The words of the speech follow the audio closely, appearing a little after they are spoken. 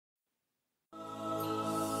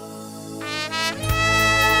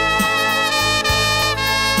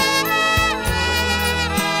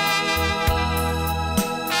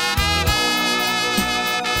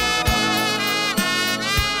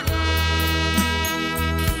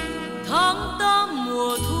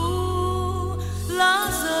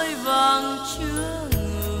chưa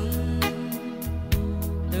ngừng.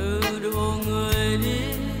 Từ độ người đi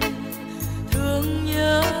thương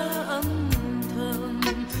nhớ âm thầm,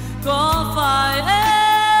 có phải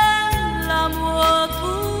em là mùa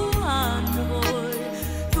thu Hà Nội?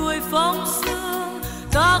 Tuổi phóng sương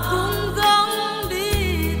ta cũng gắng đi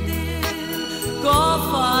tìm, có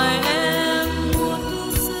phải em mùa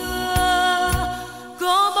thu xưa,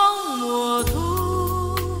 có bóng mùa thu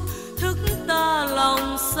thức ta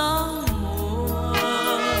lòng sao mùa.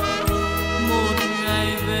 Một ngày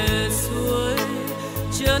về suối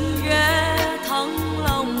chân ghé thắng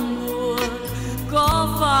lòng buồn,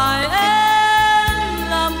 có phải em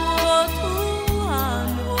là mùa thu Hà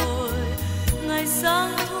Nội? Ngày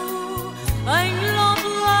sáng thu anh lót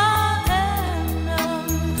lá em nằm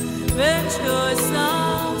bên trời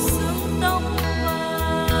sao sương tóc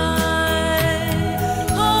bay.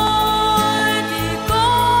 Thôi thì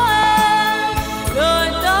có em đời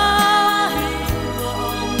ta hy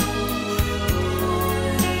vọng, thôi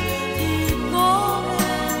thì có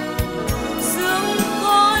em sương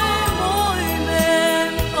khói môi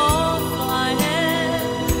mềm, có phải em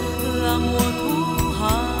là mùa thu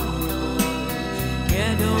Hà Nội? Nghe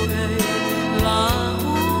đâu đây là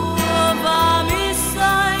mùa và mi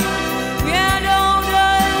xanh, nghe đâu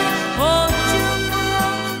đây hồn chương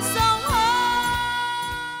vương sóng ơi.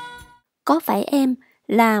 Có phải em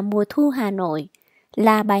là mùa thu Hà Nội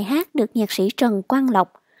là bài hát được nhạc sĩ Trần Quang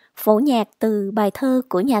Lộc phổ nhạc từ bài thơ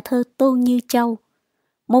của nhà thơ Tô Như Châu.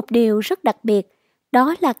 Một điều rất đặc biệt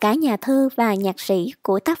đó là cả nhà thơ và nhạc sĩ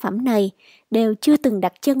của tác phẩm này đều chưa từng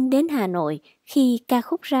đặt chân đến Hà Nội khi ca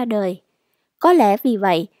khúc ra đời. Có lẽ vì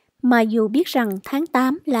vậy mà dù biết rằng tháng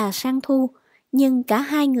 8 là sang thu, nhưng cả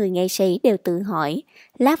hai người nghệ sĩ đều tự hỏi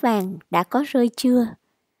lá vàng đã có rơi chưa.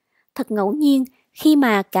 Thật ngẫu nhiên khi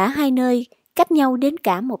mà cả hai nơi cách nhau đến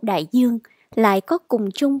cả một đại dương lại có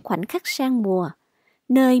cùng chung khoảnh khắc sang mùa.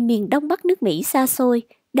 Nơi miền Đông Bắc nước Mỹ xa xôi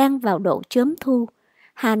đang vào độ chớm thu,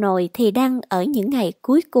 Hà Nội thì đang ở những ngày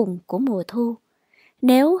cuối cùng của mùa thu.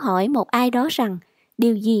 Nếu hỏi một ai đó rằng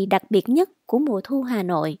điều gì đặc biệt nhất của mùa thu Hà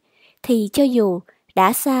Nội, thì cho dù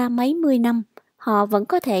đã xa mấy mươi năm, họ vẫn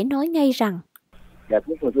có thể nói ngay rằng đẹp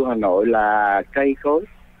nhất mùa thu Hà Nội là cây cối,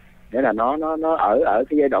 nghĩa là nó ở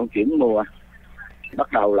cái giai đoạn chuyển mùa.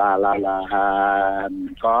 Bắt đầu là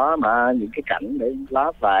có mà những cái cảnh để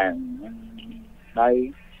lá vàng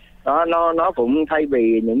đây, nó cũng thay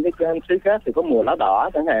vì những cái xứ khác thì có mùa lá đỏ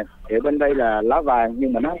chẳng hạn, thì bên đây là lá vàng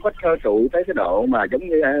nhưng mà nó không có trơ trụi tới cái độ mà giống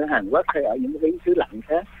như ở Hàn Quốc hay ở những cái xứ lạnh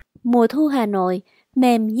khác. mùa thu Hà Nội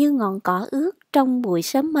mềm như ngọn cỏ ướt trong buổi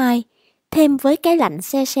sớm mai, thêm với cái lạnh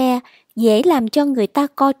se se dễ làm cho người ta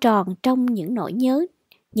co tròn trong những nỗi nhớ,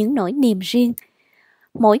 những nỗi niềm riêng.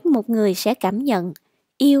 Mỗi một người sẽ cảm nhận,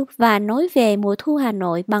 yêu và nói về mùa thu Hà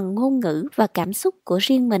Nội bằng ngôn ngữ và cảm xúc của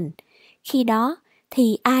riêng mình. Khi đó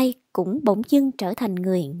thì ai cũng bỗng dưng trở thành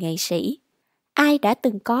người nghệ sĩ. Ai đã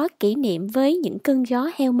từng có kỷ niệm với những cơn gió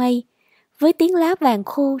heo mây, với tiếng lá vàng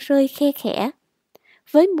khô rơi khe khẽ,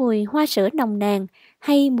 với mùi hoa sữa nồng nàn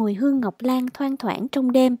hay mùi hương ngọc lan thoang thoảng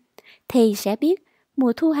trong đêm, thì sẽ biết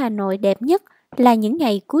mùa thu Hà Nội đẹp nhất là những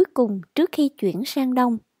ngày cuối cùng trước khi chuyển sang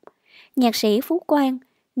đông. Nhạc sĩ Phú Quang,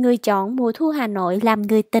 người chọn mùa thu Hà Nội làm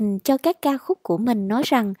người tình cho các ca khúc của mình, nói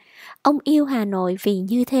rằng ông yêu Hà Nội vì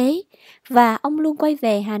như thế, và ông luôn quay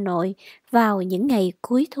về Hà Nội vào những ngày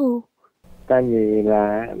cuối thu. Tại vì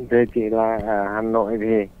là thưa chị là ở Hà Nội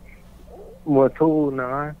thì mùa thu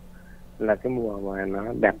nó là cái mùa mà nó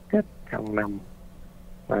đẹp nhất trong năm,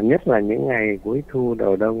 và nhất là những ngày cuối thu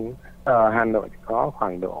đầu đông. Ở Hà Nội có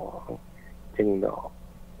khoảng chừng độ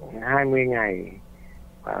 20 ngày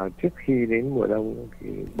vào trước khi đến mùa đông thì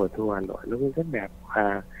mùa thu Hà Nội nó cũng rất đẹp,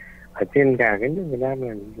 và ở trên cả cái nước Việt Nam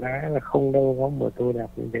là không đâu có mùa thu đẹp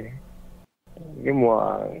như thế. Cái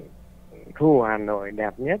mùa thu Hà Nội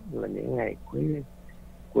đẹp nhất là những ngày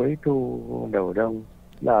cuối thu đầu đông.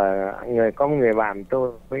 Có một người bạn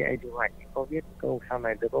tôi với anh Thu Hoạch có viết câu, sau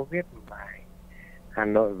này tôi có viết một bài Hà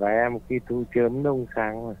Nội và em khi thu chớm đông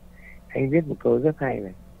sáng mà. Anh viết một câu rất hay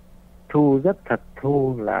này: thu rất thật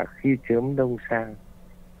thu là khi chớm đông sang.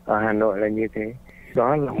 Ở Hà Nội là như thế,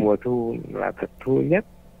 đó là mùa thu là thật thu nhất.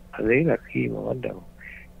 Ở đấy là khi mà bắt đầu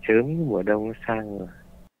chớm mùa đông sang rồi.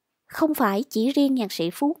 Không phải chỉ riêng nhạc sĩ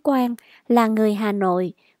Phú Quang là người Hà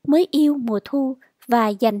Nội mới yêu mùa thu và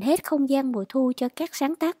dành hết không gian mùa thu cho các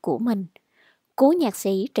sáng tác của mình. Cố nhạc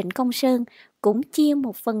sĩ Trịnh Công Sơn cũng chia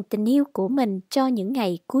một phần tình yêu của mình cho những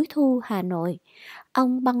ngày cuối thu Hà Nội.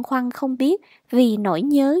 Ông băn khoăn không biết vì nỗi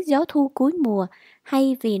nhớ gió thu cuối mùa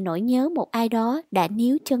hay vì nỗi nhớ một ai đó đã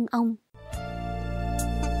níu chân ông.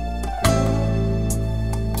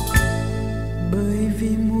 Bởi vì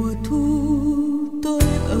mùa thu tôi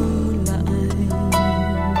ở lại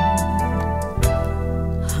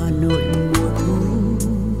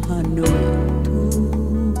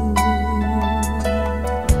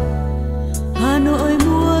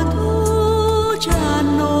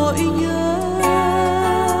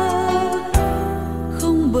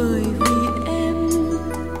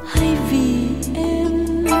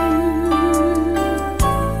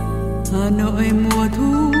Nội mùa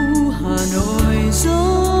thu, Hà Nội gió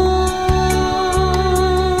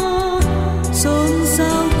xôn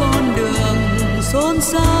xao con đường, xôn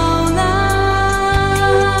xao lá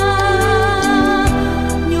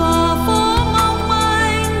nhòa phố mong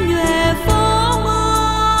manh nhòe phố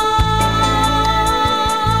mưa,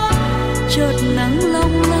 chợt nắng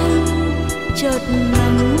long lanh chợt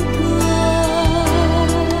nắng thưa,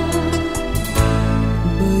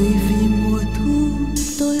 bởi vì mùa thu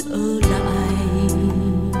tôi ở lại.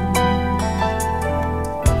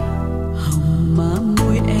 Hồng má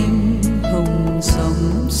môi em hồng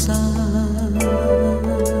sóng xa,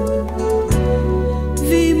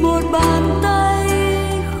 vì một bàn tay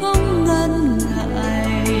không ngần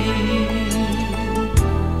ngại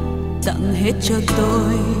tặng hết cho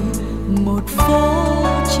tôi một phố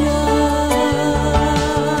cha.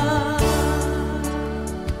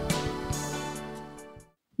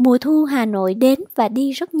 Mùa thu Hà Nội đến và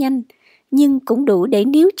đi rất nhanh, nhưng cũng đủ để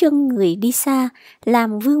níu chân người đi xa,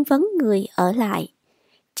 làm vương vấn người ở lại.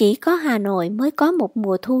 Chỉ có Hà Nội mới có một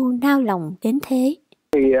mùa thu nao lòng đến thế.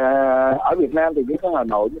 Thì ở Việt Nam thì chỉ có Hà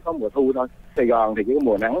Nội mới có mùa thu thôi. Sài Gòn thì chỉ có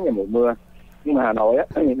mùa nắng và mùa mưa. Nhưng mà Hà Nội á,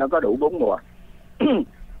 thì nó có đủ 4 mùa.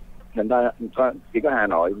 Thành ra chỉ có Hà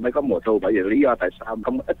Nội mới có mùa thu, bởi vì lý do tại sao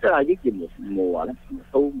không ít ai biết gì mùa đó, mùa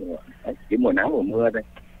thu mùa đấy, chỉ mùa nắng mùa mưa thôi.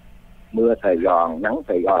 Mưa Sài Gòn, nắng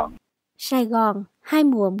Sài Gòn. Sài Gòn, 2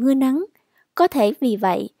 mùa mưa nắng. Có thể vì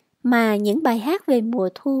vậy mà những bài hát về mùa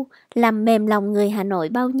thu làm mềm lòng người Hà Nội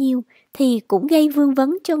bao nhiêu thì cũng gây vương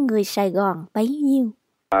vấn cho người Sài Gòn bấy nhiêu.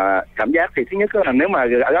 Cảm giác thì thứ nhất là nếu mà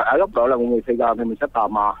ở góc độ là một người Sài Gòn thì mình sẽ tò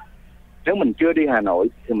mò. Nếu mình chưa đi Hà Nội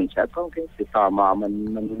thì mình sẽ có cái sự tò mò,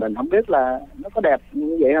 mình không biết là nó có đẹp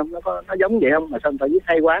như vậy không, nó giống vậy không, mà sao người ta viết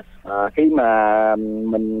hay quá. Khi mà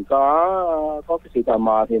mình có cái sự tò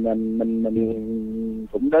mò thì mình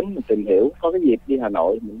cũng đến mình tìm hiểu, có cái dịp đi Hà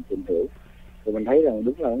Nội mình tìm hiểu thì mình thấy rằng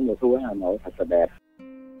đúng là mùa thu ở Hà Nội thật là đẹp.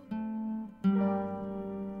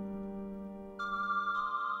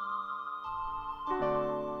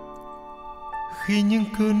 Khi những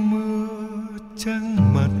cơn mưa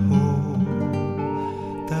trắng mặt hồ,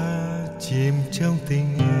 ta chìm trong tình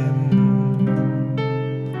em.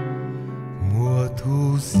 Mùa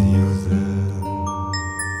thu dịu dàng,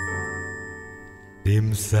 đêm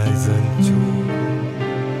dài dần trôi,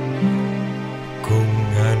 cùng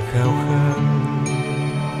ngàn khao khát.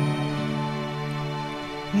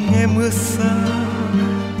 Nghe mưa xa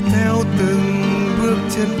theo từng bước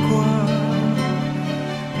chân qua,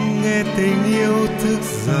 nghe tình yêu thức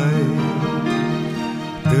dậy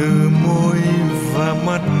từ môi và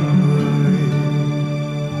mắt người.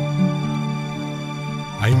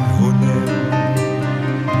 Anh hôn em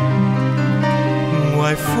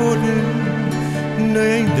ngoài phố đêm,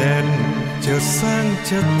 nơi ánh đèn chợt sáng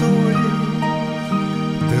chợt tối.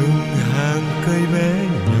 Từng hàng cây bé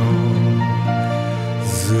nhỏ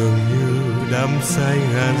dường như đắm say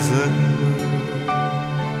ngàn giấc mơ.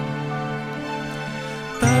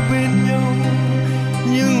 Ta bên nhau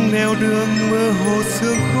nhưng nẻo đường mơ hồ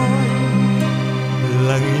sương khói,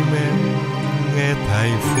 lặng im em nghe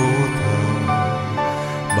thành phố thờ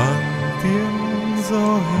bằng tiếng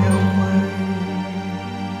gió heo may.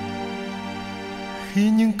 Khi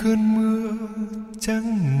những cơn mưa trắng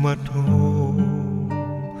mặt hồ,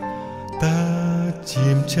 ta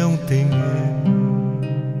chìm trong tình em.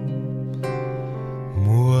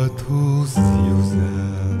 Mùa thu dịu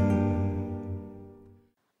dàng.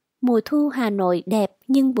 Mùa thu Hà Nội đẹp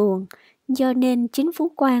nhưng buồn, do nên chính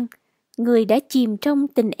Phú Quang, người đã chìm trong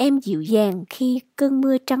tình em dịu dàng khi cơn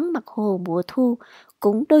mưa trắng mặt hồ mùa thu,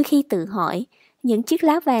 cũng đôi khi tự hỏi những chiếc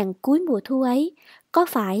lá vàng cuối mùa thu ấy có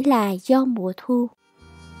phải là do mùa thu.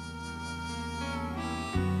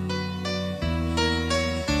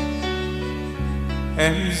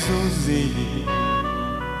 Em ru gì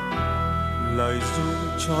lời ru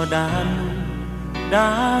cho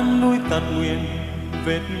đá núi tật nguyền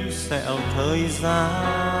vết sẹo thời gian.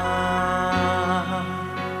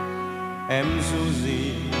 Em ru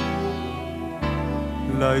gì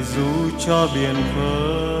lời ru cho biển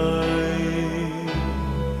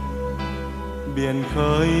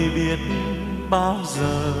khơi biết bao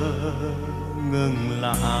giờ ngừng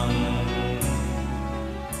lặng.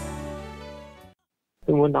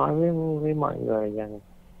 Tôi muốn nói với mọi người rằng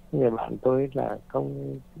người bạn tôi là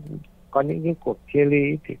không có những cái cuộc chia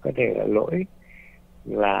ly thì có thể là lỗi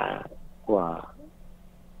là của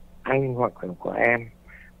anh hoặc là của em,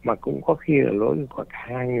 mà cũng có khi là lỗi của cả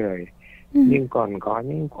hai người. Nhưng còn có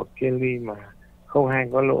những cuộc chia ly mà không ai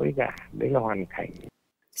có lỗi cả, đấy là hoàn cảnh.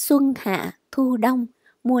 Xuân hạ, thu đông,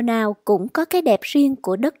 mùa nào cũng có cái đẹp riêng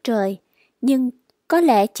của đất trời, nhưng có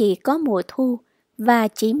lẽ chỉ có mùa thu và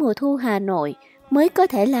chỉ mùa thu Hà Nội mới có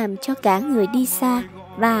thể làm cho cả người đi xa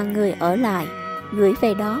và người ở lại gửi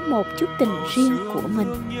về đó một chút tình riêng của mình.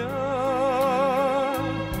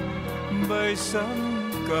 Bầy sắn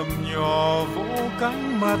cầm nhỏ vỗ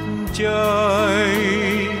cánh mặt trời.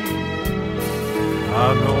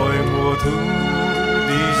 Hà Nội mùa thu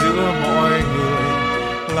đi giữa mọi người,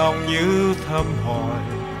 lòng như thầm hỏi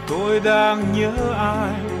tôi đang nhớ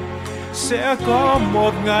ai. Sẽ có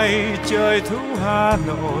một ngày trời thu Hà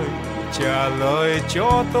Nội trả lời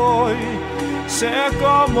cho tôi. Sẽ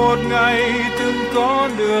có một ngày từng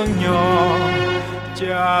con đường nhỏ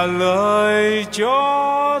trả lời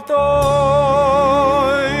cho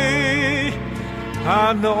tôi.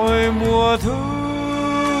 Hà Nội mùa thu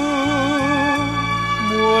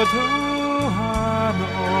Hà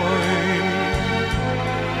Nội,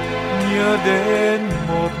 nhớ đến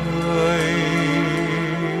một người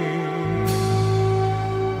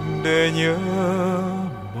để nhớ